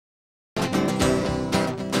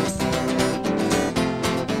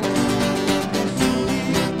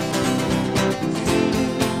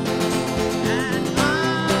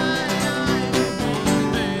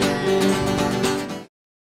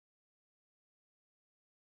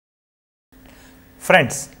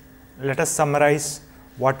Friends, let us summarize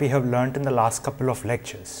what we have learnt in the last couple of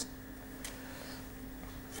lectures.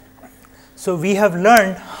 So, we have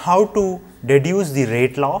learned how to deduce the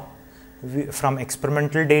rate law from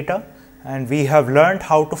experimental data, and we have learned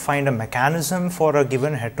how to find a mechanism for a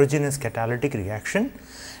given heterogeneous catalytic reaction,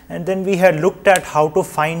 and then we had looked at how to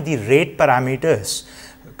find the rate parameters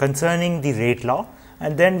concerning the rate law,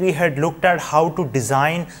 and then we had looked at how to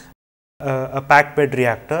design a packed bed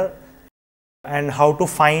reactor and how to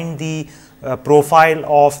find the profile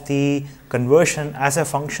of the conversion as a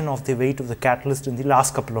function of the weight of the catalyst in the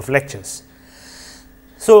last couple of lectures.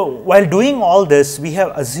 So, while doing all this, we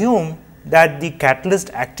have assumed that the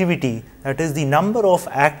catalyst activity, that is the number of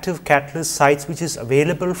active catalyst sites which is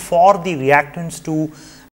available for the reactants to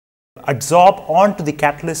adsorb onto the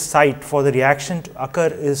catalyst site for the reaction to occur,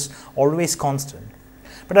 is always constant.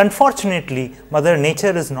 But unfortunately, Mother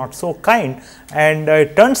Nature is not so kind, and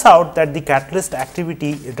it turns out that the catalyst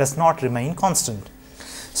activity does not remain constant.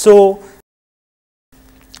 So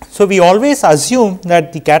we always assume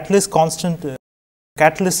that the catalyst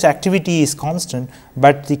activity is constant,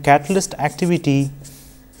 but the catalyst activity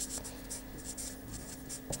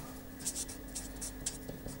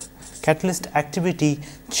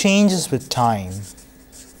changes with time.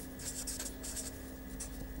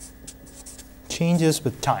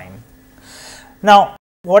 Now,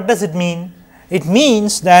 what does it mean? It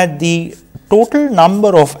means that the total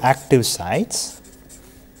number of active sites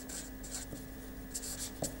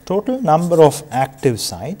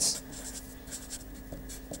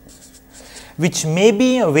which may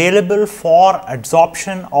be available for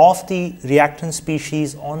adsorption of the reactant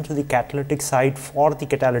species onto the catalytic site for the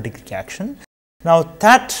catalytic reaction. Now,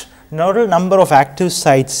 that total number of active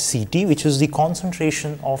sites Ct, which is the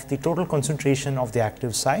concentration of the total concentration of the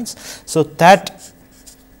active sites, so that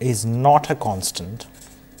is not a constant.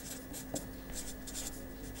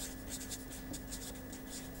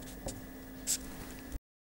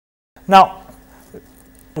 Now,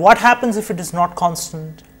 what happens if it is not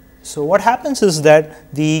constant? So, what happens is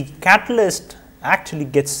that the catalyst actually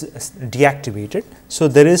gets deactivated. So,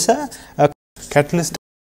 there is a catalyst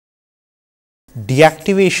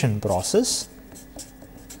deactivation process.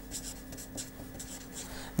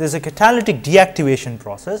 There is a catalytic deactivation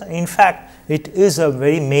process. In fact, it is a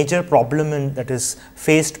very major problem that is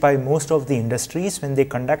faced by most of the industries when they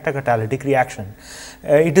conduct a catalytic reaction.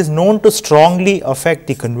 It is known to strongly affect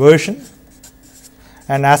the conversion,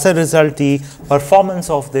 and as a result the performance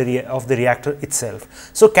of the reactor itself.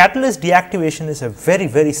 So, catalyst deactivation is a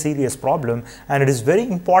very serious problem, and it is very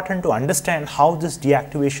important to understand how this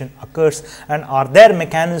deactivation occurs, and are there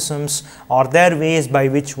mechanisms, are there ways by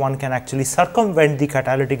which one can actually circumvent the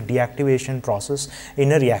catalytic deactivation process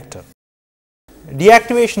in a reactor.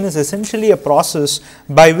 Deactivation is essentially a process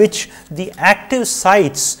by which the active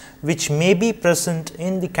sites which may be present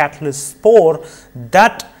in the catalyst spore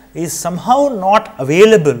that is somehow not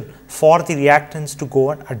available for the reactants to go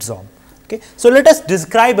and adsorb. Okay. So, let us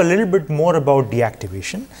describe a little bit more about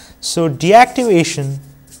deactivation. So, deactivation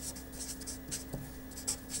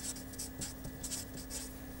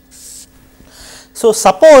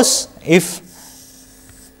suppose if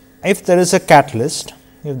there is a catalyst,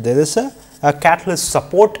 if there is a catalyst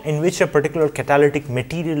support in which a particular catalytic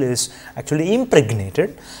material is actually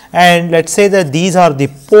impregnated, and let us say that these are the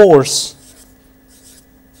pores.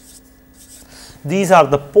 These are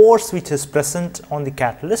the pores which is present on the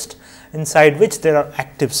catalyst, inside which there are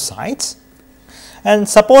active sites, and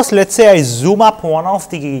suppose let us say I zoom up one of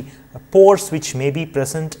the pores which may be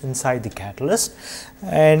present inside the catalyst,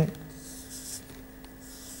 and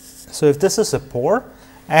so if this is a pore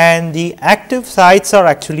and the active sites are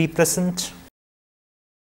actually present.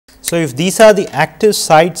 So, if these are the active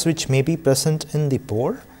sites which may be present in the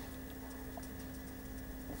pore,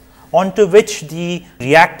 onto which the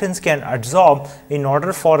reactants can adsorb in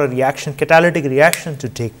order for a catalytic reaction to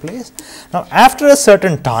take place. Now, after a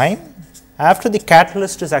certain time, after the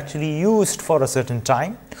catalyst is actually used for a certain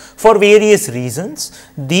time, for various reasons,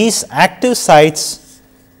 these active sites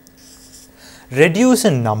reduce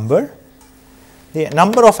in number. The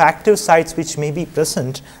number of active sites which may be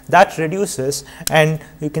present, that reduces, and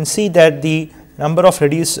you can see that the number of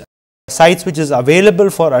sites which is available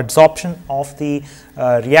for adsorption of the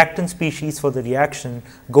reactant species for the reaction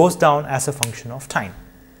goes down as a function of time.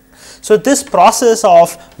 So, this process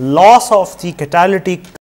of loss of the catalytic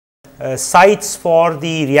sites for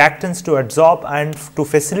the reactants to adsorb and to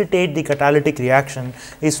facilitate the catalytic reaction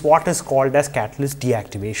is what is called as catalyst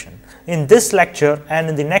deactivation. In this lecture and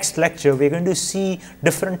in the next lecture, we are going to see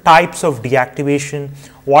different types of deactivation,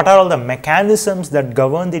 what are all the mechanisms that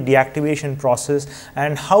govern the deactivation process,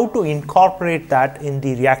 and how to incorporate that in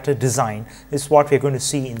the reactor design is what we are going to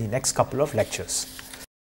see in the next couple of lectures.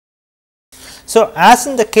 So, as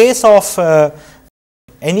in the case of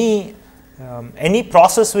any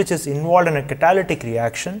process which is involved in a catalytic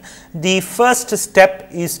reaction, the first step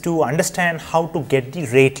is to understand how to get the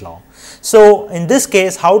rate law. So, in this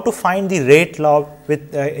case, how to find the rate law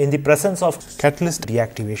with in the presence of catalyst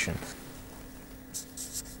deactivation.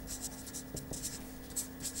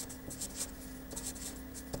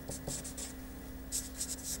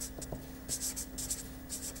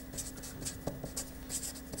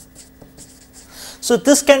 So,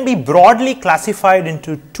 this can be broadly classified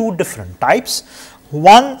into two different types.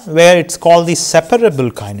 One where it is called the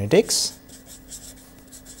separable kinetics,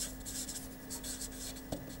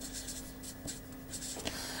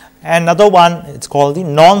 and another one it is called the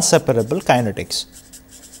non-separable kinetics.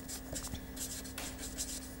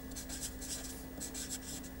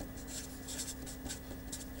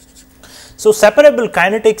 So, separable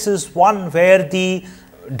kinetics is one where the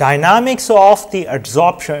dynamics of the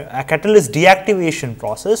adsorption, catalyst deactivation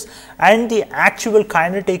process and the actual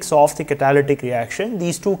kinetics of the catalytic reaction,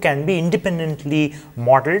 these two can be independently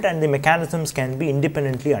modeled and the mechanisms can be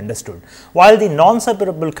independently understood, while the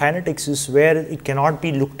non-separable kinetics is where it cannot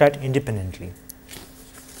be looked at independently.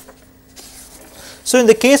 So, in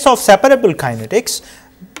the case of separable kinetics,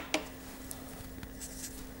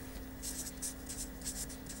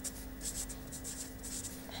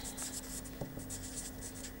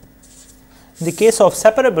 in the case of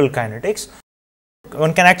separable kinetics,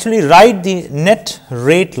 one can actually write the net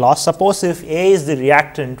rate law. Suppose if A is the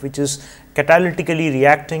reactant which is catalytically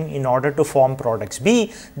reacting in order to form products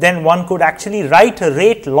B, then one could actually write a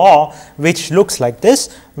rate law which looks like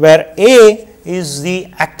this, where A is the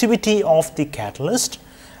activity of the catalyst,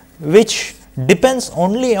 which depends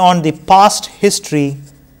only on the past history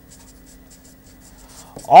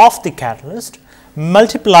of the catalyst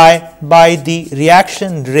multiplied by the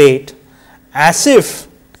reaction rate as if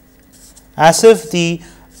the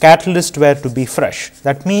catalyst were to be fresh.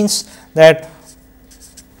 That means that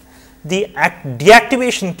the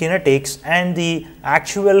deactivation kinetics and the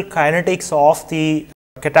actual kinetics of the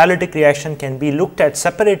catalytic reaction can be looked at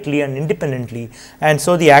separately and independently, and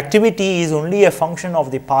so the activity is only a function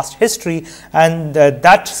of the past history, and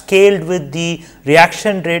that scaled with the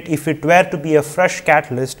reaction rate, if it were to be a fresh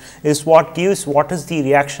catalyst, is what gives what is the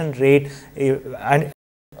reaction rate and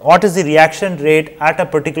what is the reaction rate at a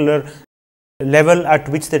particular level at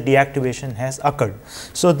which the deactivation has occurred.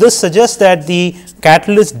 So, this suggests that the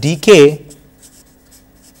catalyst decay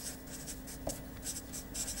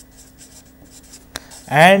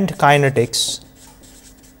and kinetics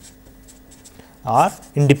are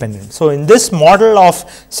independent. So, in this model of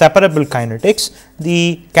separable kinetics,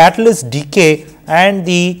 the catalyst decay and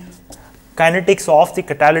the kinetics of the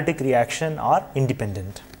catalytic reaction are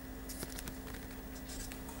independent.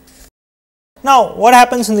 Now, what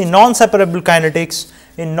happens in the non-separable kinetics?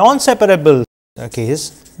 In non-separable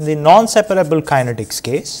case, in the non-separable kinetics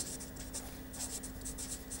case,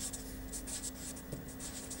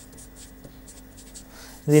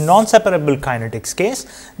 the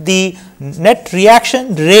net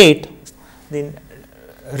reaction rate, the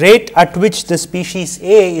rate at which the species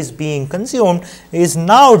A is being consumed, is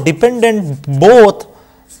now dependent both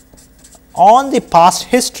on the past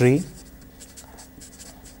history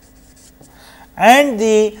and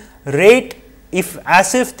the rate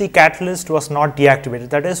as if the catalyst was not deactivated,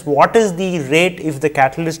 that is, what is the rate if the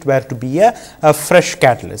catalyst were to be a fresh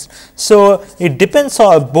catalyst. So, it depends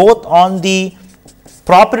both on the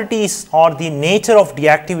properties or the nature of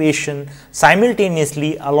deactivation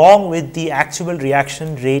simultaneously along with the actual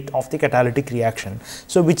reaction rate of the catalytic reaction.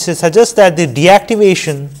 So, which suggests that the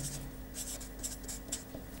deactivation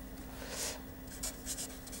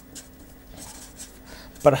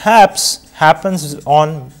perhaps happens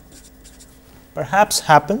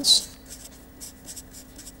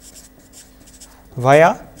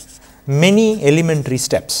via many elementary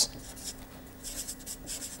steps.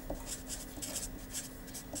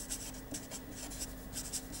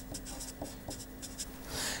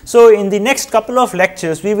 So, in the next couple of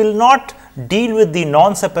lectures, we will not deal with the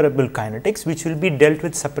non-separable kinetics, which will be dealt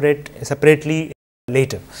with separately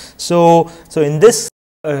later. So, in this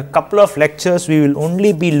couple of lectures, we will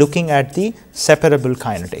only be looking at the separable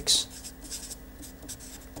kinetics.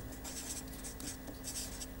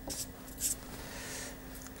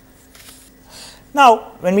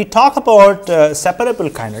 Now, when we talk about separable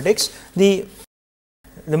kinetics, the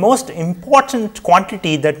most important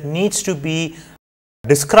quantity that needs to be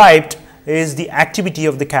described is the activity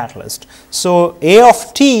of the catalyst. So, A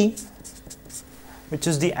of t, which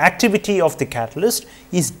is the activity of the catalyst,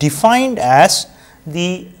 is defined as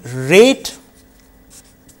the rate,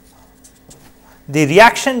 the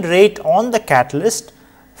reaction rate on the catalyst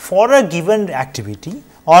for a given activity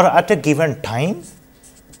or at a given time,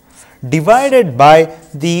 divided by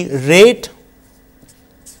the rate,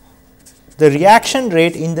 the reaction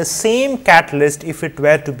rate in the same catalyst if it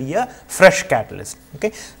were to be a fresh catalyst.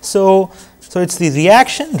 Okay. So, it is the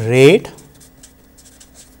reaction rate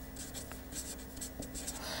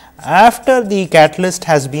after the catalyst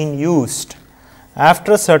has been used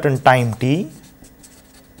after a certain time t,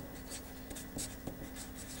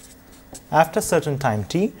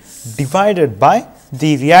 divided by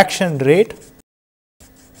the reaction rate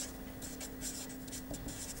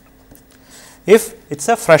if it is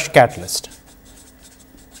a fresh catalyst.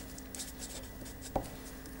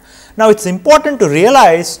 Now, it is important to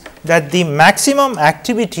realize that the maximum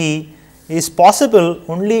activity is possible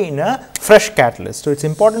only in a fresh catalyst. So, it is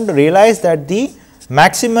important to realize that the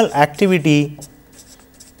maximal activity,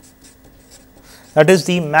 that is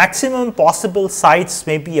the maximum possible sites,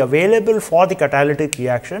 may be available for the catalytic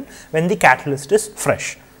reaction when the catalyst is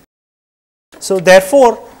fresh. So,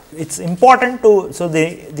 therefore, it is important to, so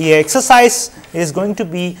the exercise is going to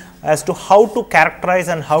be as to how to characterize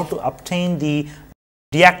and how to obtain the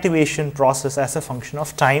deactivation process as a function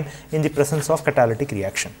of time in the presence of catalytic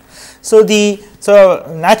reaction. So,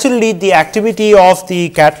 naturally the activity of the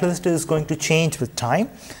catalyst is going to change with time,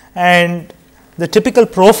 and the typical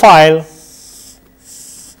profile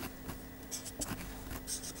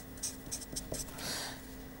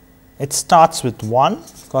it starts with 1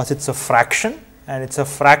 because it is a fraction, and it is a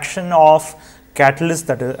fraction of catalyst,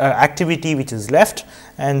 that is activity which is left,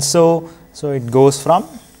 and so it goes from,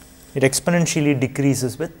 it exponentially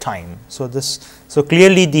decreases with time. So,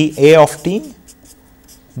 clearly the A of t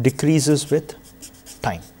decreases with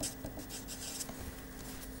time.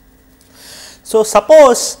 So,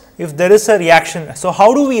 suppose if there is a reaction, so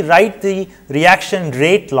how do we write the reaction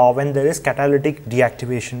rate law when there is catalytic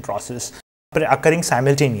deactivation process occurring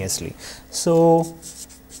simultaneously? So,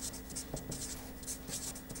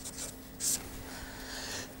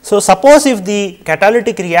 suppose if the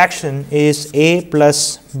catalytic reaction is A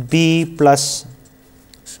plus B plus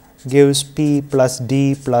gives P plus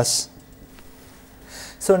D plus.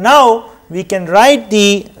 So, now we can write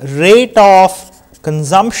the rate of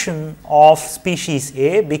consumption of species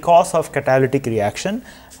A because of catalytic reaction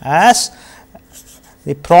as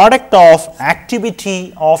the product of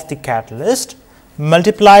activity of the catalyst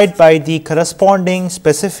multiplied by the corresponding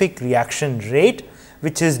specific reaction rate,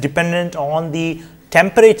 which is dependent on the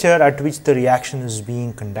temperature at which the reaction is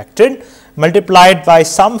being conducted, multiplied by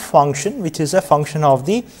some function which is a function of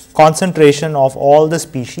the concentration of all the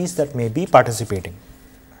species that may be participating.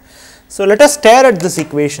 So, let us stare at this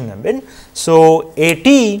equation a bit. So, A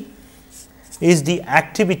t is the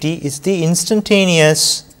activity, is the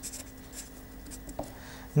instantaneous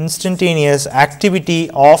activity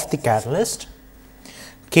of the catalyst,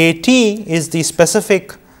 K t is the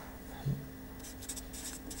specific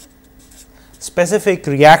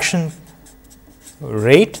reaction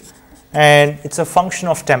rate, and it is a function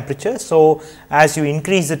of temperature. So, as you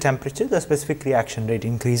increase the temperature, the specific reaction rate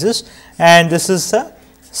increases, and this is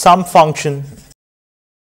some function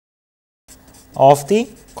of the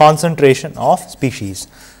concentration of species,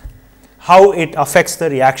 how it affects the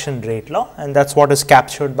reaction rate law, and that is what is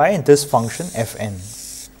captured by this function f n.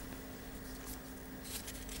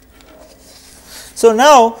 So,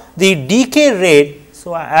 now the decay rate,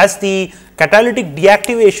 so as the catalytic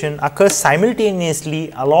deactivation occurs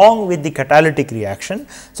simultaneously along with the catalytic reaction,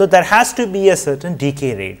 so there has to be a certain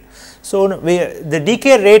decay rate. So, the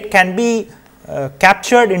decay rate can be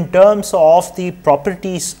captured in terms of the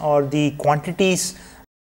properties or the quantities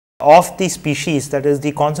of the species, that is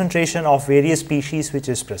the concentration of various species which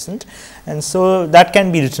is present, and so that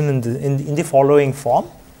can be written in the following form.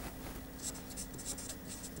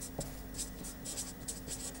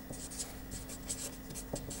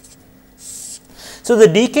 So, the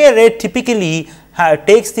decay rate typically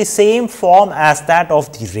takes the same form as that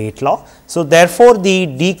of the rate law. So, therefore, the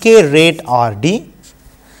decay rate R d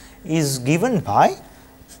is given by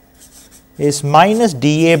is minus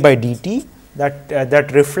dA by dt,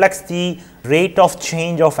 that reflects the rate of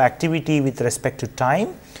change of activity with respect to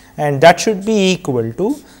time, and that should be equal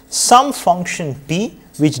to some function p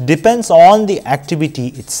which depends on the activity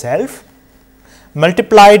itself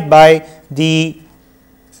multiplied by the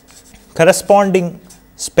corresponding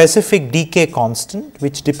specific decay constant,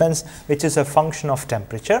 which is a function of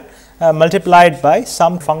temperature, multiplied by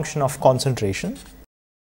some function of concentration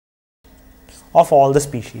of all the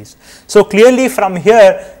species. So, clearly from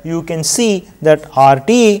here you can see that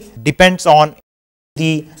RT depends on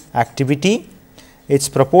the activity, it is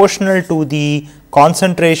proportional to the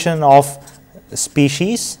concentration of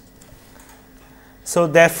species. So,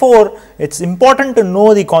 therefore, it is important to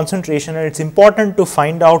know the concentration, and it is important to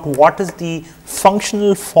find out what is the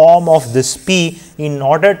functional form of this P in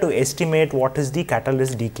order to estimate what is the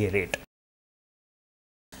catalyst decay rate.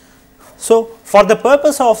 So, for the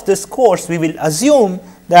purpose of this course, we will assume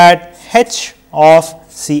that H of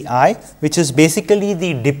Ci, which is basically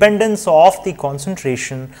the dependence of the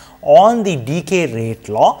concentration on the decay rate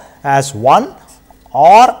law, as 1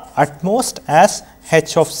 or at most as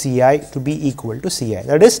H of Ci to be equal to Ci.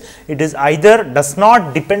 That is, it is either does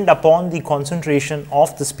not depend upon the concentration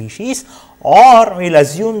of the species, or we will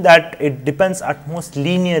assume that it depends at most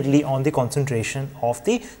linearly on the concentration of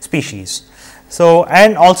the species. So,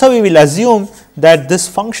 and also we will assume that this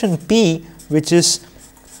function P, which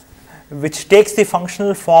takes the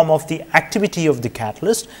functional form of the activity of the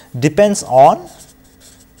catalyst, depends on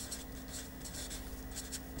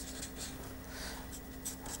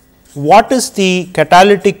what is the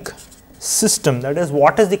catalytic system, that is,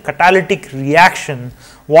 what is the catalytic reaction,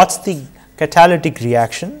 what is the catalytic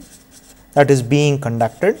reaction that is being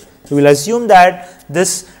conducted. We will assume that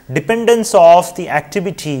this dependence of the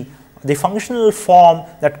activity, the functional form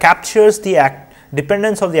that captures the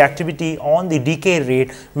dependence of the activity on the decay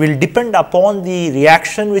rate, will depend upon the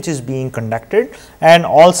reaction which is being conducted and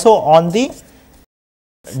also on the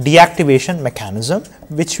deactivation mechanism,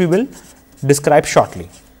 which we will describe shortly.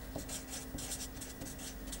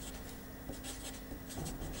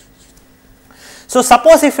 So,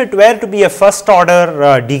 suppose if it were to be a first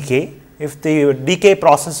order decay, if the decay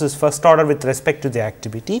process is first order with respect to the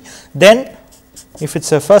activity, then if it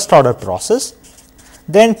is a first order process,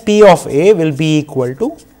 then P of A will be equal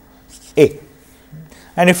to A,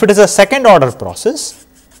 and if it is a second order process,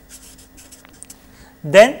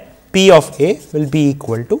 then P of A will be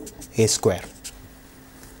equal to A square.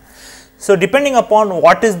 So, depending upon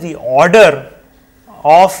what is the order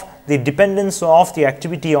of the dependence of the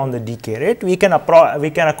activity on the decay rate, we can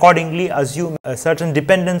accordingly assume a certain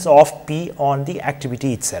dependence of P on the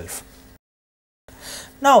activity itself.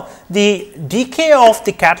 Now, the decay of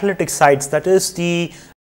the catalytic sites, that is the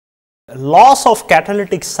loss of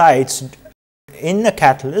catalytic sites in a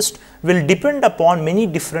catalyst, will depend upon many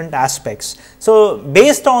different aspects. So,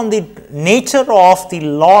 based on the nature of the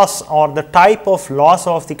loss or the type of loss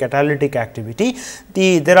of the catalytic activity,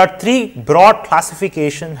 there are three broad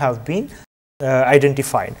classifications have been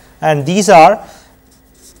identified, and these are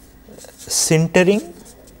sintering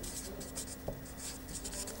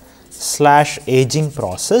 / aging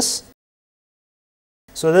process.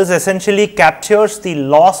 So, this essentially captures the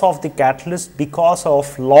loss of the catalyst because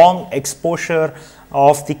of long exposure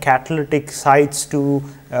of the catalytic sites to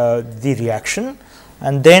the reaction,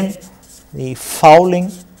 and then the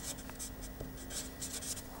fouling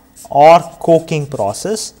or coking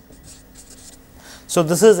process. So,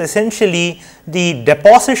 this is essentially the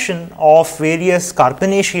deposition of various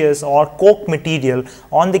carbonaceous or coke material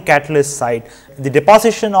on the catalyst site. The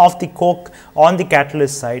deposition of the coke on the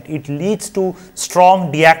catalyst site, it leads to strong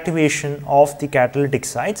deactivation of the catalytic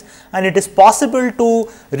sites, and it is possible to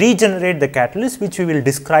regenerate the catalyst, which we will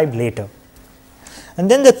describe later. And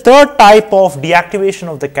then the third type of deactivation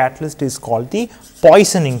of the catalyst is called the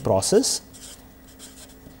poisoning process.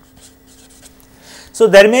 So,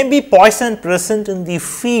 there may be poison present in the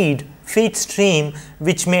feed stream,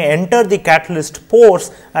 which may enter the catalyst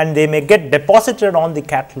pores, and they may get deposited on the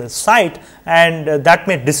catalyst site, and that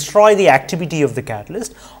may destroy the activity of the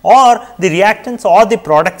catalyst, or the reactants or the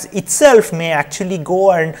products itself may actually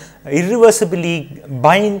go and irreversibly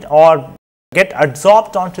bind or get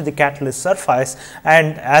adsorbed onto the catalyst surface,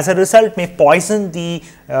 and as a result may poison the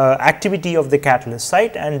activity of the catalyst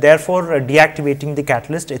site, and therefore deactivating the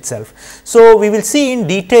catalyst itself. So, we will see in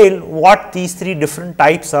detail what these three different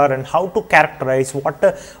types are and how to characterize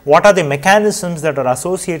what are the mechanisms that are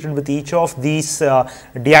associated with each of these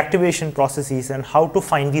deactivation processes, and how to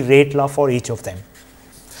find the rate law for each of them.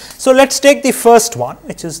 So, let us take the first one,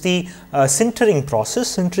 which is the sintering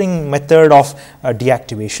process, sintering method of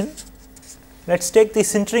deactivation. Let us take the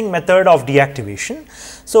sintering method of deactivation.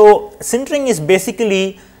 So, sintering is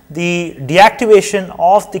basically the deactivation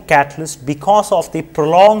of the catalyst because of the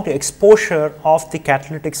prolonged exposure of the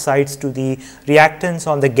catalytic sites to the reactants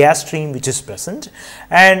on the gas stream which is present,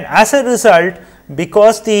 and as a result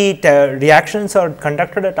because the reactions are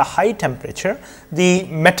conducted at a high temperature, the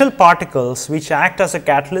metal particles which act as a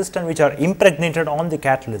catalyst and which are impregnated on the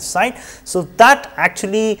catalyst side. So, that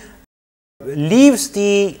actually leaves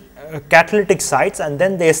the catalytic sites and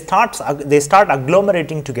then they start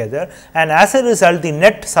agglomerating together, and as a result the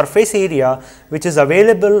net surface area which is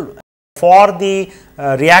available for the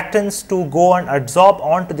reactants to go and adsorb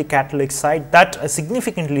onto the catalytic site, that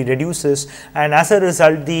significantly reduces, and as a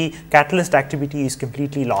result the catalyst activity is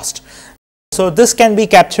completely lost. So, this can be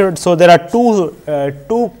captured. So, there are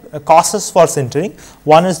two causes for sintering.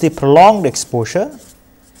 One is the prolonged exposure,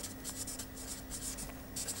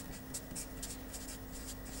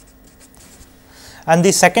 and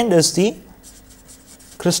the second is the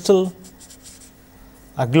crystal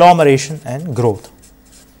agglomeration and growth.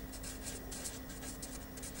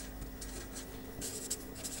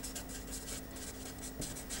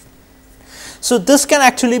 So, this can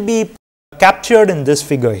actually be captured in this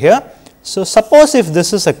figure here. So, suppose if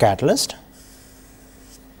this is a catalyst,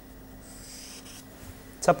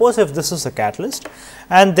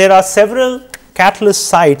 and there are several catalyst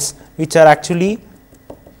sites which are actually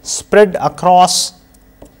spread across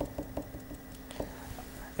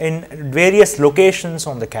in various locations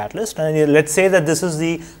on the catalyst, and let us say that this is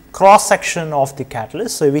the cross section of the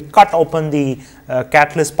catalyst. So, we cut open the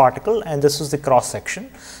catalyst particle and this is the cross section.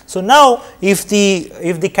 So, now if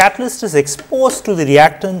the catalyst is exposed to the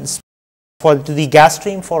reactants to the gas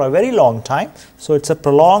stream for a very long time, so it is a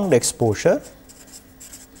prolonged exposure,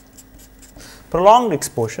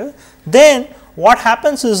 then what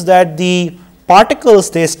happens is that the particles,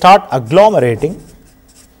 they start agglomerating.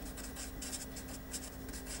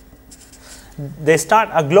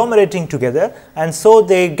 Together, and so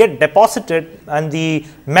they get deposited, and the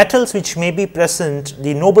metals which may be present,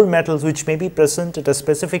 the noble metals which may be present at a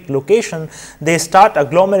specific location, they start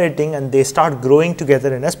agglomerating and they start growing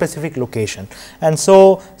together in a specific location. And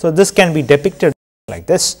so this can be depicted like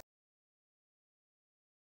this.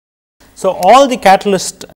 So, all the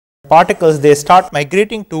catalyst particles, they start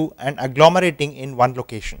migrating to and agglomerating in one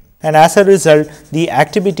location, and as a result the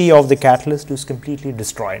activity of the catalyst is completely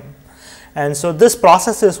destroyed. And so, this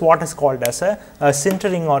process is what is called as a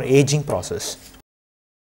sintering or aging process.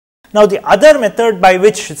 Now, the other method by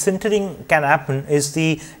which sintering can happen is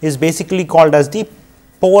basically called as the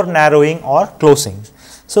pore narrowing or closing.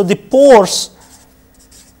 So, the pores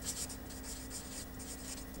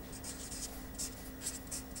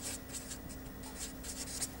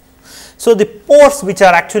which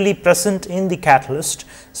are actually present in the catalyst,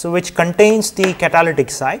 so which contains the catalytic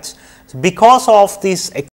sites, so because of this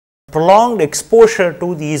prolonged exposure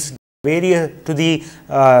to these reacting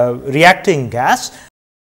gas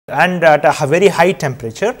and at a very high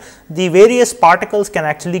temperature, the various particles can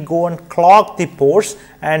actually go and clog the pores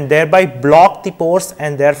and thereby block the pores,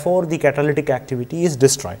 and therefore the catalytic activity is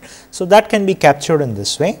destroyed. So, that can be captured in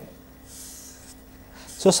this way.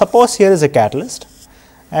 So, suppose here is a catalyst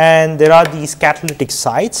and there are these catalytic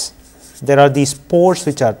sites, there are these pores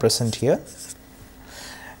which are present here,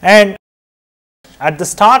 and at the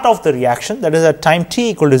start of the reaction, that is at time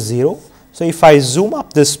t equal to 0. So, if I zoom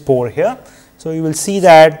up this pore here, so you will see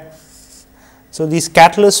that, so these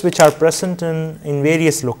catalysts which are present in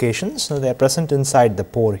various locations, so they are present inside the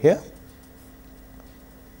pore here.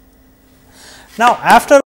 Now,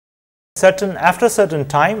 after certain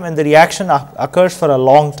time, when the reaction occurs for a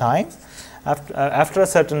long time, after a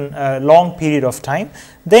certain long period of time,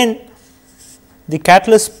 then the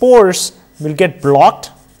catalyst pores will get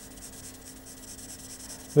blocked,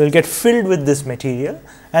 will get filled with this material,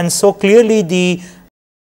 and so clearly the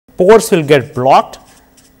pores will get blocked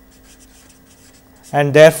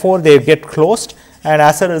and therefore they get closed, and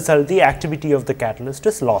as a result the activity of the catalyst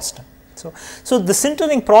is lost. So, the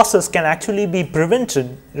sintering process can actually be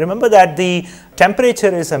prevented. Remember that the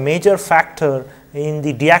temperature is a major factor in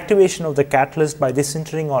the deactivation of the catalyst by the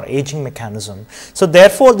sintering or aging mechanism. So,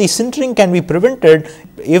 therefore, the sintering can be prevented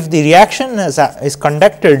if the reaction is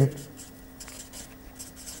conducted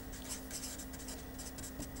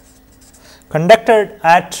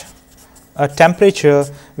at a temperature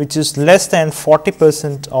which is less than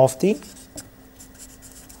 40% of the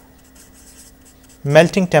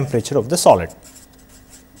melting temperature of the solid.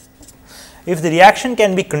 If the reaction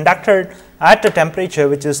can be conducted at a temperature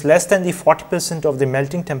which is less than the 40% of the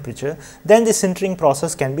melting temperature, then the sintering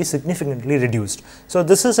process can be significantly reduced. So,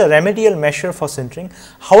 this is a remedial measure for sintering.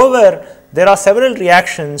 However, there are several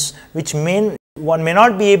reactions which one may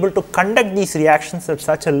not be able to conduct these reactions at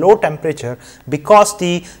such a low temperature, because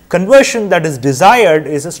the conversion that is desired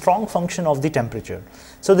is a strong function of the temperature.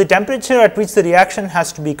 So, the temperature at which the reaction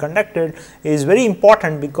has to be conducted is very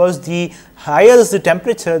important, because the higher is the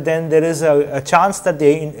temperature, then there is a chance that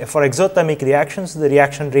for exothermic reactions the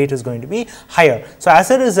reaction rate is going to be higher. So,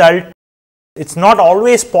 as a result, it is not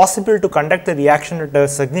always possible to conduct the reaction at a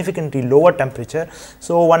significantly lower temperature.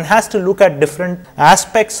 So, one has to look at different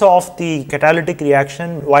aspects of the catalytic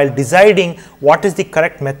reaction while deciding what is the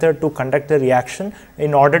correct method to conduct the reaction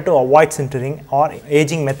in order to avoid sintering or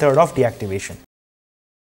aging method of deactivation.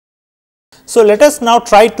 So, let us now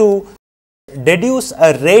try to deduce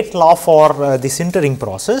a rate law for the sintering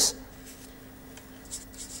process.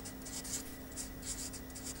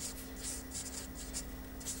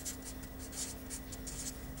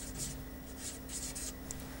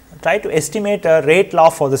 Try to estimate a rate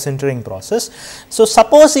law for the sintering process. So,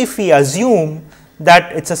 suppose if we assume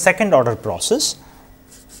that it is a second order process,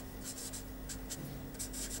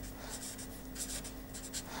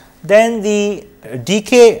 then the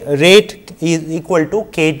decay rate is equal to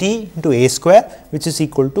kd into a square, which is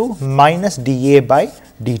equal to minus dA by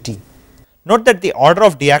dt. Note that the order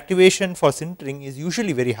of deactivation for sintering is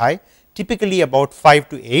usually very high, typically about 5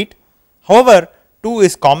 to 8. However, 2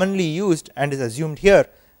 is commonly used and is assumed here.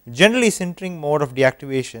 Generally, sintering mode of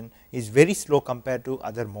deactivation is very slow compared to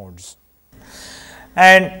other modes.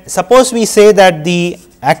 And suppose we say that the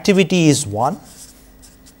activity is 1,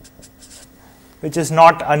 which is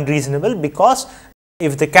not unreasonable, because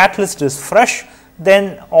if the catalyst is fresh,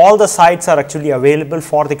 then all the sites are actually available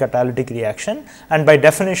for the catalytic reaction, and by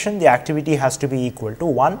definition the activity has to be equal to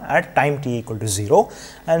 1 at time t equal to 0.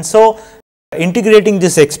 And so, integrating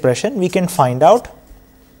this expression, we can find out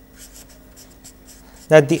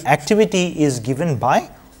that the activity is given by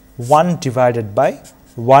 1 divided by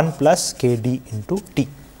 1 plus kd into t.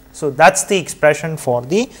 So, that is the expression for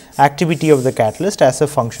the activity of the catalyst as a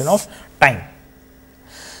function of time.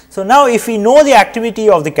 So, now if we know the activity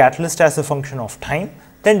of the catalyst as a function of time,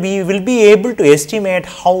 then we will be able to estimate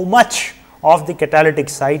how much of the catalytic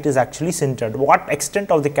site is actually sintered, what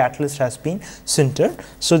extent of the catalyst has been sintered.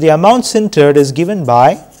 So, the amount sintered is given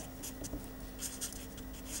by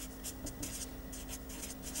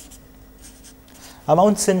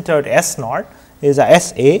amount sintered S naught is a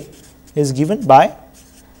SA is given by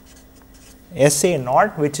SA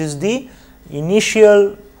naught, which is the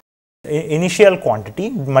initial quantity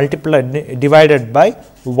multiplied divided by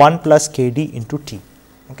 1 plus kd into t.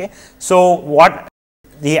 Okay. So, what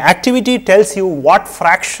the activity tells you what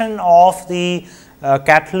fraction of the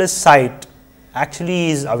catalyst site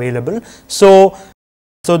actually is available. So,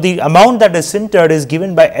 the amount that is sintered is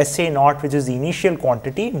given by SA naught, which is the initial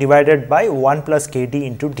quantity, divided by 1 plus kd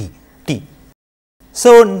into t.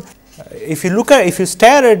 So, if you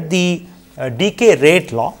stare at the decay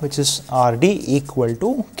rate law, which is Rd equal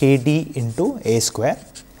to kd into a square.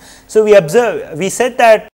 So, we said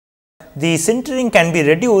that the sintering can be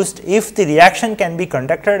reduced if the reaction can be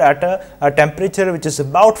conducted at a temperature which is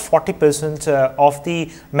about 40% of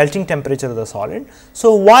the melting temperature of the solid.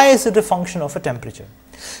 So, why is it a function of a temperature?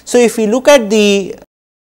 So, if we look at the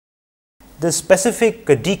specific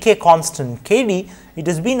decay constant kd, it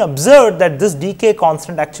has been observed that this decay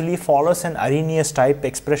constant actually follows an Arrhenius type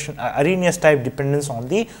expression, Arrhenius type dependence on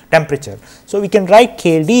the temperature. So, we can write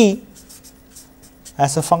kd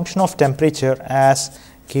as a function of temperature as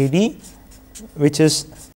kd, which is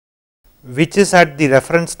at the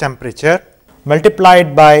reference temperature,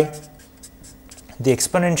 multiplied by the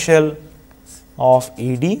exponential of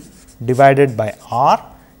Ed divided by R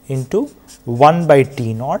into 1 by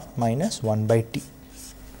T naught minus 1 by T.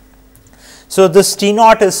 So, this T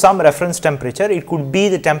naught is some reference temperature, it could be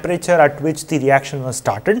the temperature at which the reaction was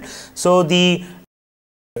started. So, the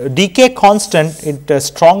decay constant, it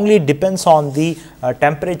strongly depends on the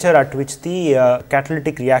temperature at which the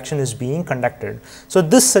catalytic reaction is being conducted. So,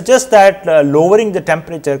 this suggests that lowering the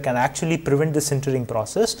temperature can actually prevent the sintering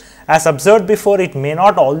process. As observed before, it may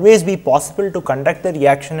not always be possible to conduct the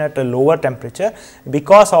reaction at a lower temperature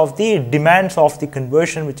because of the demands of the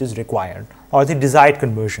conversion which is required, or the desired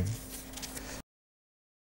conversion.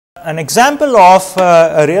 An example of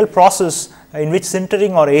a real process in which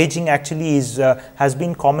sintering or aging actually has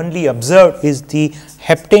been commonly observed is the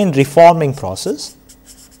heptane reforming process.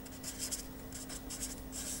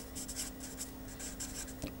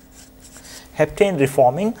 Heptane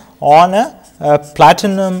reforming on a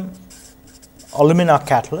platinum alumina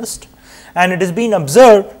catalyst, and it has been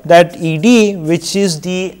observed that Ed, which is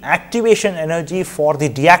the activation energy for the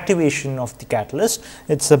deactivation of the catalyst,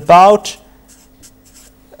 it is about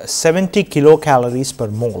 70 kilocalories per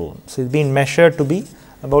mole. So, it has been measured to be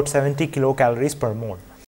about 70 kilocalories per mole.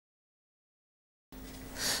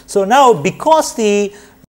 So, now because the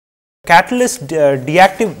catalyst gets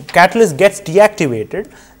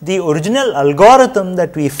deactivated, the original algorithm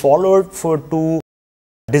that we followed to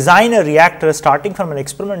design a reactor starting from an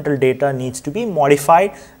experimental data needs to be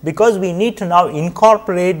modified, because we need to now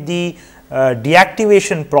incorporate the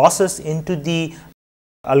deactivation process into the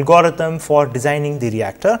algorithm for designing the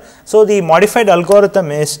reactor. So, the modified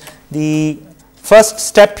algorithm is, the first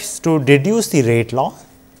step is to deduce the rate law.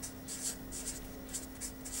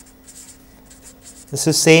 This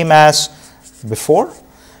is same as before,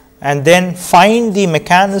 and then find the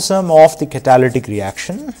mechanism of the catalytic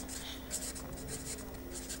reaction.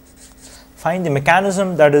 Find the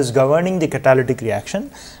mechanism that is governing the catalytic reaction,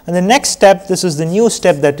 and the next step, this is the new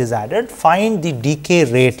step that is added, find the decay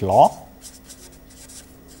rate law.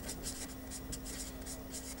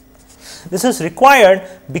 This is required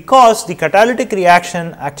because the catalytic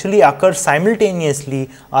reaction actually occurs simultaneously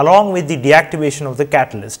along with the deactivation of the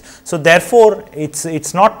catalyst. So, therefore, it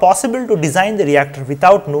is not possible to design the reactor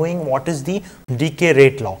without knowing what is the decay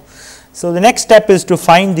rate law. So, the next step is to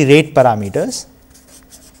find the rate parameters.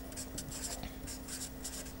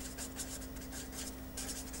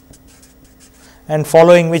 And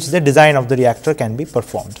following which the design of the reactor can be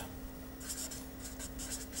performed.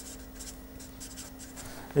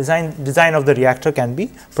 Design of the reactor can be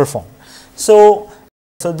performed. So,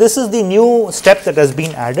 this is the new step that has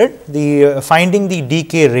been added, the finding the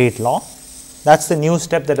decay rate law. That is the new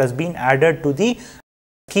step that has been added to the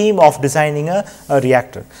scheme of designing a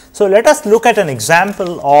reactor. So, let us look at an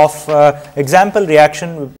example of example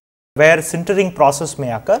reaction where sintering process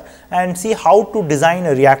may occur, and see how to design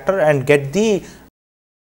a reactor and get the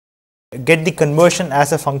conversion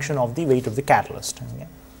as a function of the weight of the catalyst. Okay.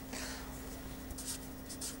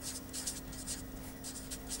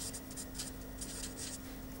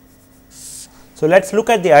 So, let us look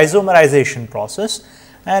at the isomerization process,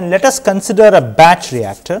 and let us consider a batch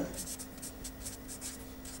reactor.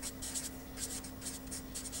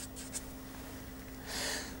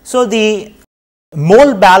 So, the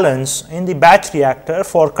mole balance in the batch reactor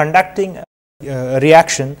for conducting a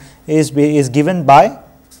reaction is given by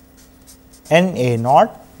Na naught,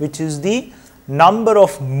 which is the number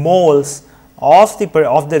of moles of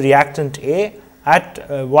the reactant A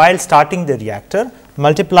at while starting the reactor,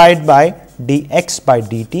 multiplied by dx by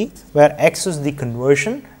dt, where x is the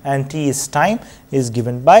conversion and t is time, is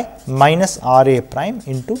given by minus Ra prime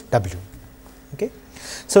into W. Okay.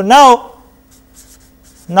 So, now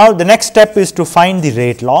the next step is to find the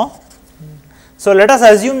rate law. So, let us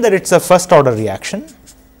assume that it is a first order reaction.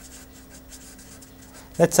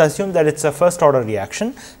 Let us assume that it is a first order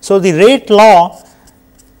reaction. So, the rate law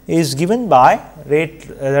is given by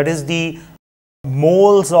that is the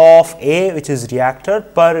moles of A, which is reactor,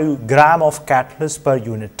 per gram of catalyst per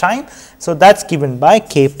unit time. So, that is given by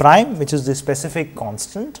K prime, which is the specific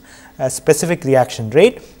constant, specific reaction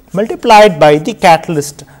rate, multiplied by the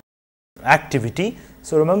catalyst activity.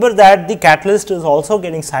 So, remember that the catalyst is also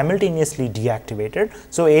getting simultaneously deactivated.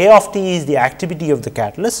 So, A of t is the activity of the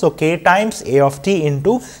catalyst. So, K times A of t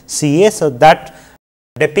into Ca. So, that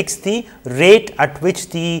depicts the rate at which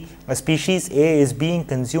the species A is being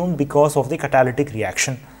consumed because of the catalytic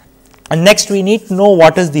reaction. And next, we need to know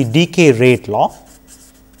what is the decay rate law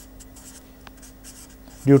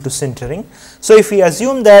due to sintering. So, if we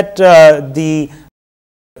assume that the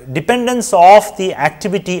dependence of the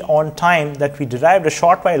activity on time that we derived a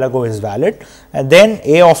short while ago is valid, and then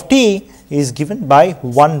A of t is given by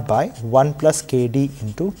 1 plus Kd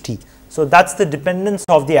into t. So, that is the dependence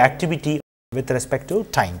of the activity with respect to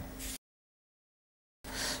time.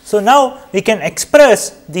 So, now we can express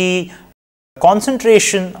the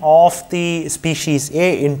concentration of the species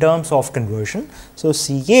A in terms of conversion. So,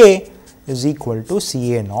 Ca is equal to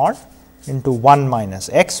Ca naught into 1 minus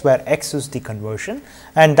x, where x is the conversion,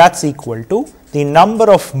 and that is equal to the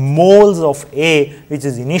number of moles of A which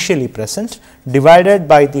is initially present divided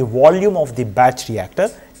by the volume of the batch reactor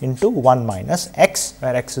into 1 minus x,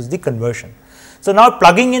 where x is the conversion. So, now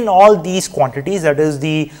plugging in all these quantities, that is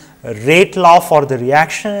the rate law for the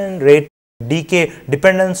reaction, rate decay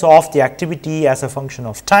dependence of the activity as a function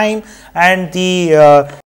of time, and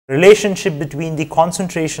the relationship between the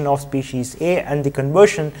concentration of species A and the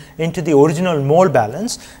conversion into the original mole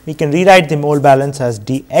balance, we can rewrite the mole balance as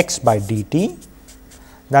dx by dt,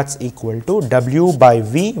 that is equal to W by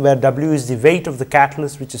V, where W is the weight of the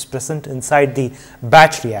catalyst which is present inside the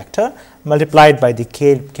batch reactor, multiplied by the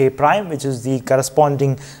K prime, which is the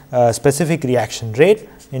corresponding specific reaction rate,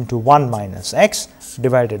 into 1 minus x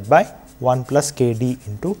divided by 1 plus Kd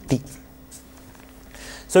into T.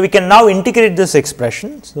 So, we can now integrate this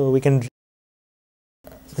expression. So, we can,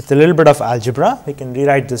 with a little bit of algebra, we can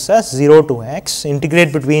rewrite this as 0 to x,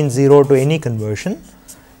 integrate between 0 to any conversion,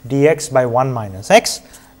 dx by 1 minus x,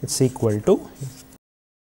 it is equal to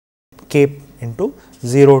k into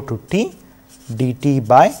 0 to t dt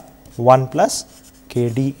by 1 plus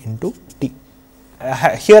Kd into T.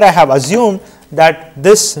 Here I have assumed that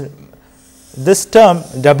this term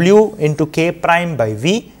W into K prime by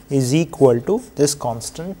V is equal to this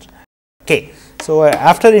constant K. So,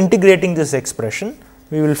 after integrating this expression,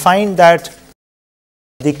 we will find that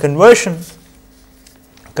the conversion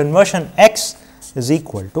x is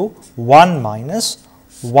equal to 1 minus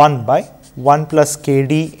 1 by 1 plus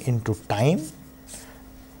Kd into time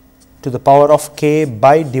to the power of K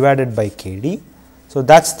by divided by Kd. So,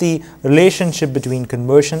 that is the relationship between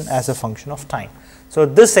conversion as a function of time. So,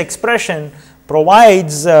 this expression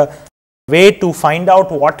provides a way to find out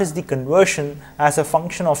what is the conversion as a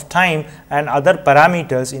function of time and other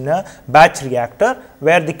parameters in a batch reactor,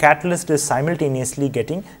 where the catalyst is simultaneously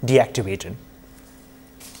getting deactivated.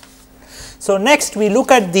 So, next we look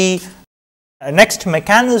at the next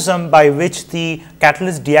mechanism by which the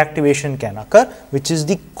catalyst deactivation can occur, which is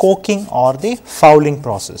the coking or the fouling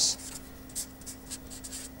process.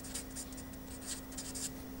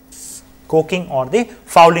 Coking or the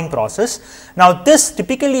fouling process. Now, this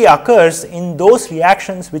typically occurs in those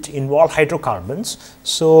reactions which involve hydrocarbons.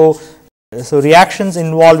 So, reactions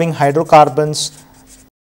involving hydrocarbons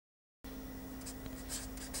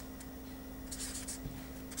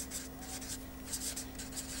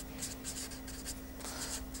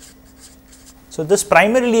So, this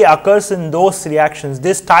primarily occurs in those reactions,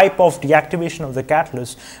 this type of deactivation of the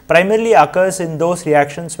catalyst primarily occurs in those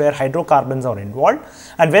reactions where hydrocarbons are involved,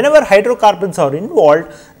 and whenever hydrocarbons are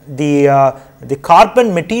involved, the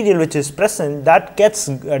carbon material which is present, that gets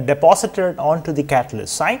deposited onto the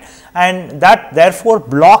catalyst site, and that therefore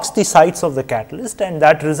blocks the sites of the catalyst, and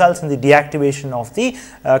that results in the deactivation of the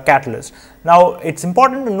catalyst. Now, it is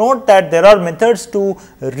important to note that there are methods to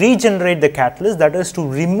regenerate the catalyst, that is to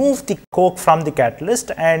remove the coke from the catalyst,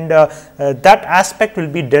 and that aspect will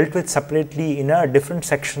be dealt with separately in a different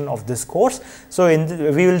section of this course. So,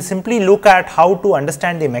 we will simply look at how to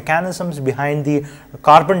understand the mechanisms behind the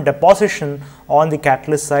carbon deposition on the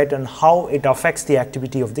catalyst site and how it affects the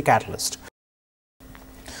activity of the catalyst.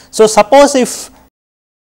 So, suppose if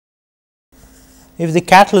the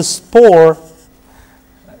catalyst spore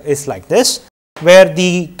is like this, where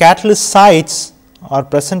the catalyst sites are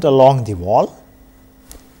present along the wall.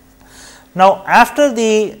 Now, after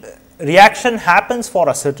the reaction happens for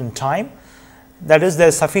a certain time, that is, there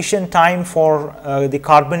is sufficient time for the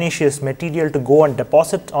carbonaceous material to go and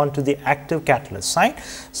deposit onto the active catalyst site.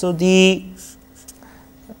 So, the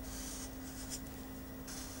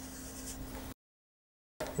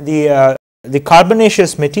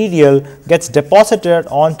carbonaceous material gets deposited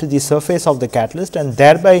onto the surface of the catalyst, and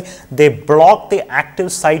thereby they block the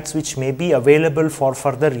active sites which may be available for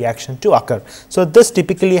further reaction to occur. So, this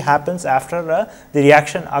typically happens after the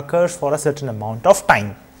reaction occurs for a certain amount of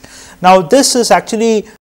time. Now, this is actually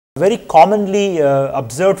a very commonly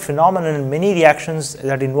observed phenomenon in many reactions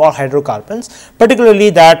that involve hydrocarbons, particularly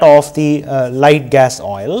that of the light gas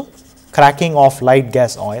oil, cracking of light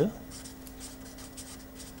gas oil.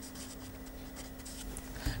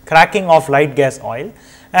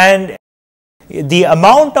 And the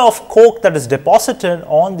amount of coke that is deposited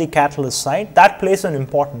on the catalyst site, that plays an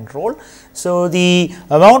important role. So, the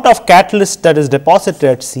amount of catalyst that is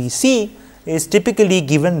deposited Cc is typically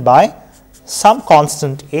given by some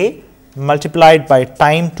constant A multiplied by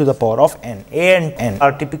time to the power of n. A and n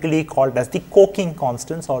are typically called as the coking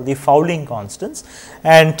constants or the fouling constants,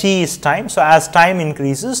 and T is time. So, as time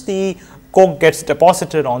increases, the coke gets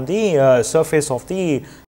deposited on the surface of the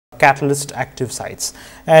catalyst active sites.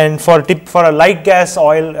 And for a light gas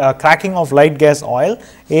oil, cracking of light gas oil,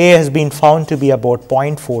 A has been found to be about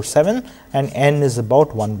 0.47 and n is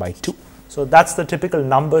about 1 by 2. So, that is the typical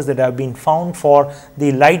numbers that have been found for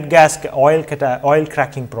the light gas oil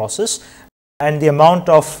cracking process and the amount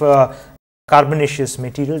of carbonaceous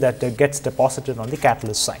material that gets deposited on the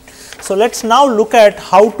catalyst site. So, let us now look at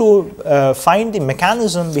how to find the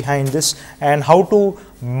mechanism behind this and how to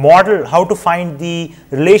model, how to find the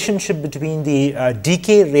relationship between the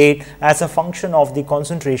decay rate as a function of the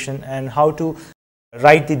concentration and how to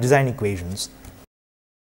write the design equations.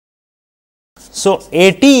 So,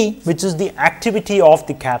 At, which is the activity of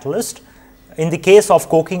the catalyst in the case of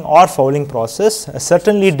coking or fouling process,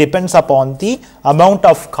 certainly depends upon the amount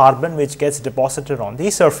of carbon which gets deposited on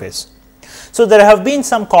the surface. So, there have been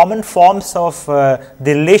some common forms of the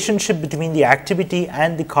relationship between the activity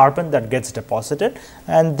and the carbon that gets deposited,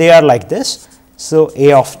 and they are like this. So,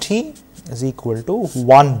 A of t is equal to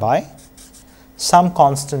 1 by some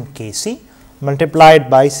constant k c multiplied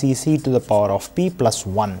by c c to the power of p plus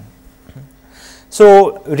 1.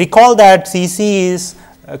 So, recall that c c is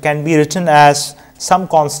can be written as some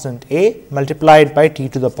constant a multiplied by t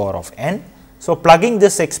to the power of n. So, plugging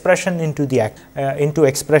this expression into the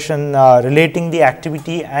expression relating the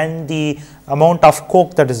activity and the amount of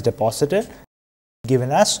coke that is deposited,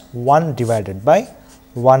 given as 1 divided by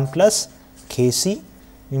 1 plus k c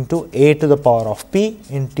into a to the power of p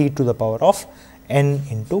in t to the power of n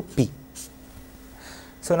into p.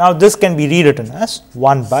 So, now this can be rewritten as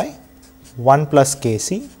 1 by 1 plus k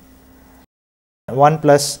c 1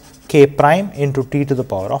 plus k prime into t to the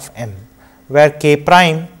power of m, where k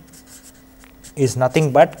prime is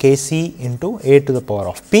nothing but k c into a to the power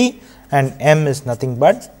of p and m is nothing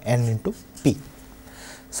but n into p.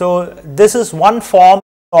 So, this is one form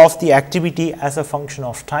of the activity as a function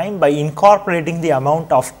of time by incorporating the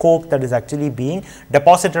amount of coke that is actually being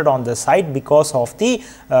deposited on the site because of the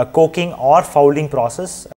coking or fouling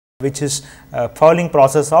process, which is fouling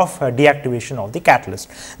process of deactivation of the catalyst.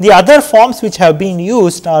 The other forms which have been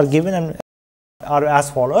used are given and are as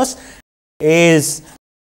follows. A is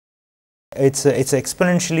it's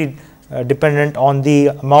exponentially dependent on the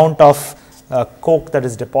amount of coke that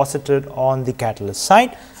is deposited on the catalyst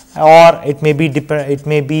site, or it may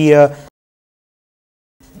be a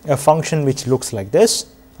function which looks like this,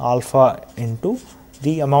 alpha into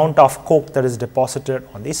the amount of coke that is deposited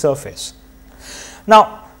on the surface.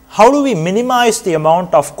 Now, how do we minimize the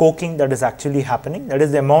amount of coking that is actually happening, that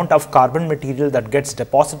is the amount of carbon material that gets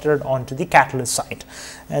deposited onto the catalyst site?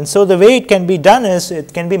 And so, the way it can be done is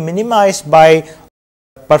it can be minimized by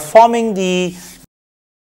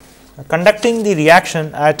conducting the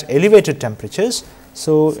reaction at elevated temperatures.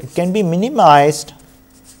 So, it can be minimized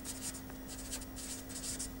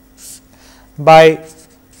by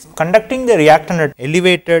conducting the reactant at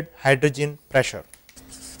elevated hydrogen pressure.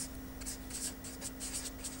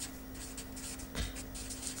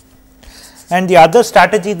 And the other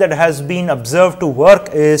strategy that has been observed to work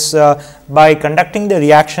is by conducting the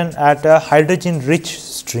reaction at a hydrogen rich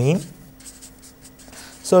stream.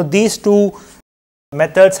 So, these two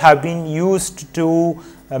methods have been used to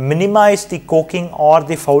minimize the coking or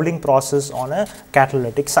the fouling process on a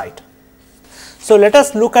catalytic site. So, let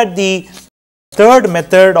us look at the third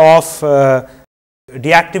method of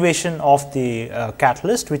deactivation of the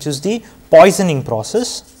catalyst, which is the poisoning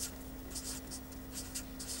process.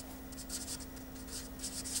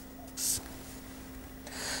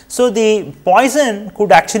 So, the poison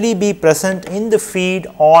could actually be present in the feed,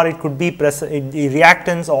 or it could be present in the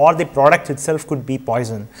reactants, or the product itself could be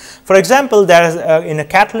poison. For example, there is in a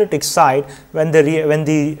catalytic site, when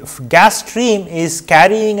the gas stream is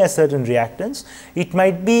carrying a certain reactants, it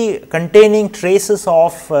might be containing traces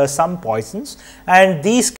of some poisons, and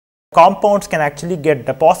these compounds can actually get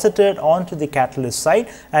deposited onto the catalyst site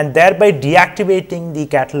and thereby deactivating the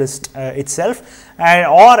catalyst itself, and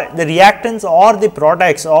or the reactants or the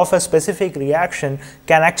products of a specific reaction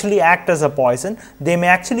can actually act as a poison. They may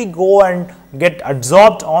actually go and get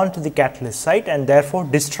absorbed onto the catalyst site and therefore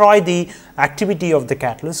destroy the activity of the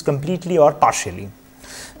catalyst completely or partially.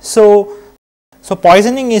 So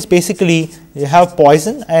poisoning is basically, you have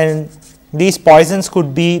poison, and these poisons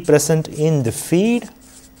could be present in the feed,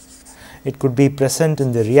 it could be present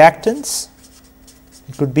in the reactants,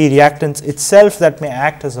 it could be reactants itself that may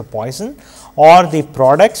act as a poison, or the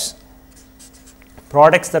products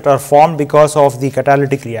that are formed because of the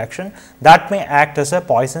catalytic reaction that may act as a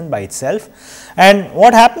poison by itself. And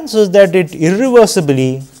what happens is that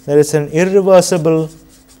there is an irreversible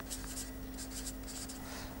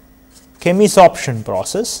chemisorption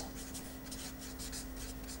process.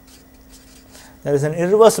 There is an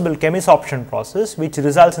irreversible chemisorption process which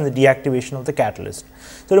results in the deactivation of the catalyst.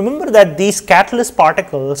 So, remember that these catalyst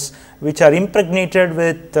particles, which are impregnated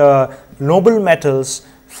with noble metals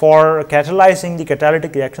for catalyzing the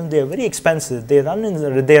catalytic reaction, they are very expensive. They run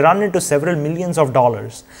into several millions of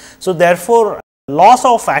dollars. So, therefore, loss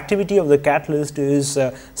of activity of the catalyst is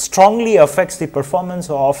strongly affects the performance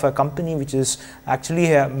of a company which is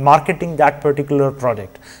actually marketing that particular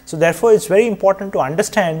product. So, therefore, it is very important to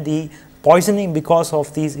understand the poisoning because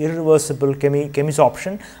of these irreversible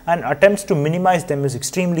chemisorption, and attempts to minimize them is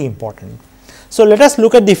extremely important. So, let us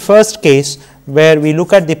look at the first case where we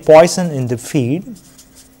look at the poison in the feed.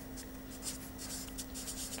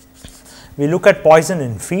 We look at poison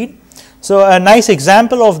in feed. So, a nice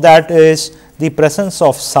example of that is the presence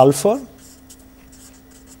of sulfur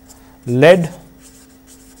lead,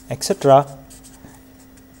 etc.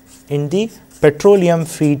 in the petroleum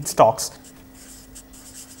feedstocks.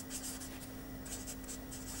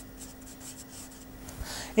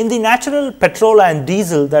 In the natural petrol and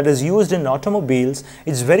diesel that is used in automobiles,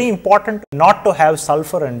 it is very important not to have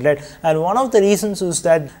sulfur and lead, and one of the reasons is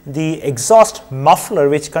that the exhaust muffler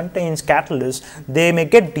which contains catalyst, they may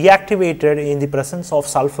get deactivated in the presence of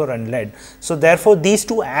sulfur and lead. So therefore, these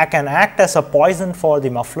two can act as a poison for the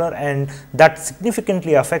muffler, and that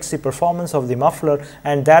significantly affects the performance of the muffler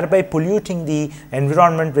and thereby polluting the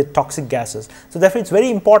environment with toxic gases. So therefore, it is very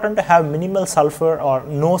important to have minimal sulfur or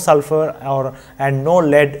no sulfur and no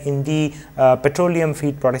lead in the petroleum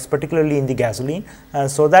feed products, particularly in the gasoline,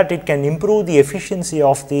 so that it can improve the efficiency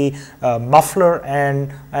of the muffler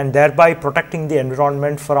and thereby protecting the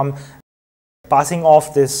environment from passing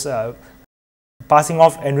off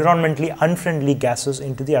environmentally unfriendly gases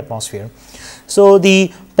into the atmosphere. So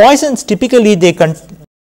the poisons typically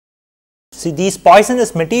see these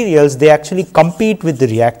poisonous materials, they actually compete with the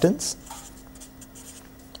reactants.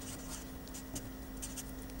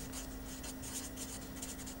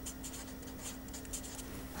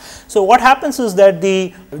 So what happens is that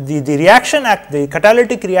the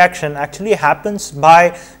catalytic reaction actually happens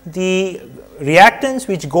by the reactants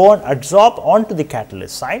which go and adsorb onto the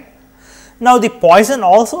catalyst side. Now the poison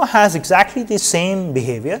also has exactly the same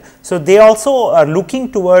behavior. So they also are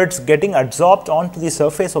looking towards getting adsorbed onto the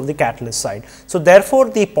surface of the catalyst side. So therefore,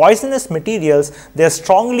 the poisonous materials, they are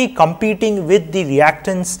strongly competing with the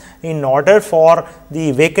reactants in order for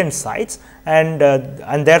the vacant sites, and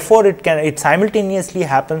therefore it simultaneously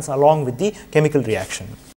happens along with the chemical reaction.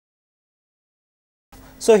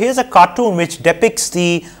 So here is a cartoon which depicts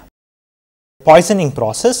the poisoning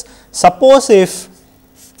process. Suppose if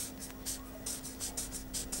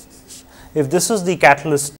this is the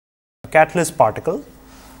catalyst particle,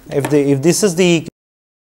 if this is the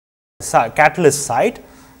catalyst site,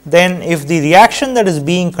 then if the reaction that is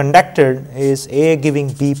being conducted is A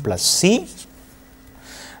giving B plus C,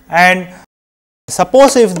 and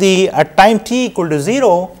suppose if at time t equal to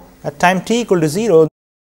 0,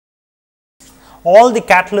 all the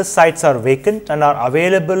catalyst sites are vacant and are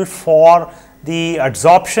available for the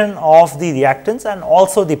adsorption of the reactants and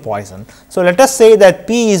also the poison. So let us say that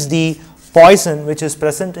P is the poison which is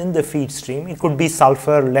present in the feed stream. It could be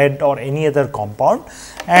sulfur, lead, or any other compound,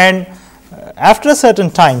 and after a certain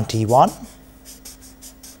time t1,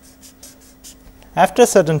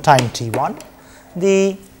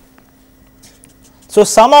 so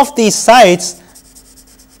some of these sites,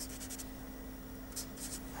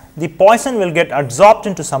 the poison will get adsorbed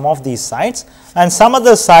into some of these sites, and some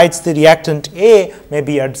other sites the reactant A may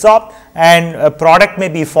be adsorbed and a product may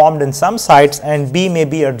be formed in some sites, and B may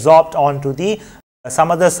be adsorbed onto the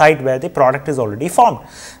some other site where the product is already formed.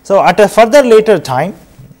 So at a further later time,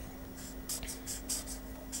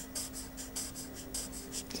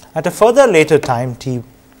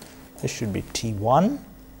 this should be T1,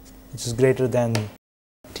 which is greater than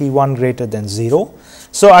T1 greater than 0.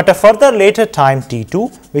 So at a further later time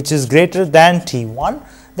T2, which is greater than T1,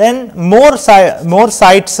 then more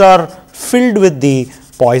sites are filled with the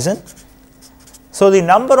poison. So the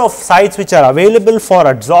number of sites which are available for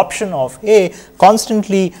adsorption of A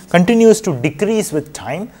constantly continues to decrease with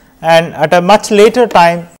time, and at a much later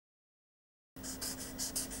time,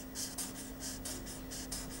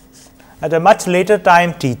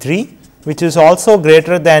 T3, which is also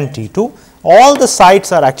greater than T2, all the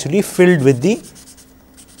sites are actually filled with the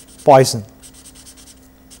poison.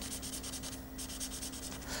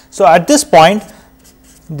 So at this point,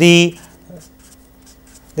 the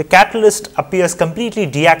catalyst appears completely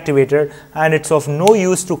deactivated and it is of no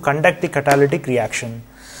use to conduct the catalytic reaction.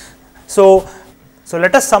 So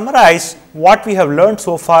let us summarize what we have learned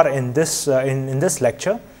so far in this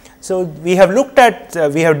lecture. So we have looked at,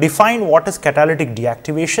 we have defined what is catalytic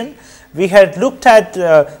deactivation. We had looked at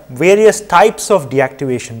various types of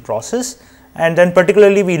deactivation process, and then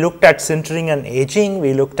particularly we looked at sintering and aging.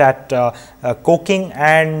 We looked at coking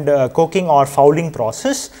or fouling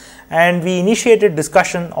process, and we initiated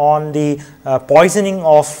discussion on the poisoning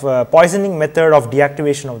method of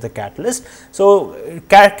deactivation of the catalyst. So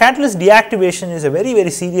catalyst deactivation is a very,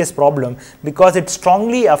 very serious problem because it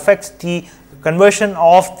strongly affects the conversion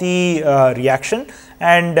of the reaction,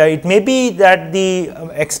 and it may be that the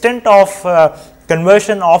extent of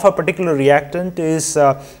conversion of a particular reactant is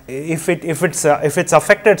if it's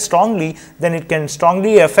affected strongly, then it can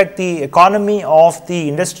strongly affect the economy of the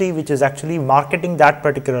industry which is actually marketing that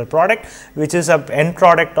particular product, which is a end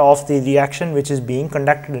product of the reaction which is being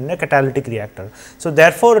conducted in a catalytic reactor. So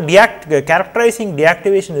therefore, characterizing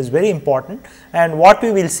deactivation is very important, and what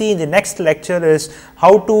we will see in the next lecture is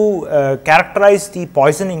how to characterize the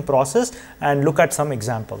poisoning process and look at some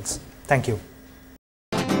examples. Thank you.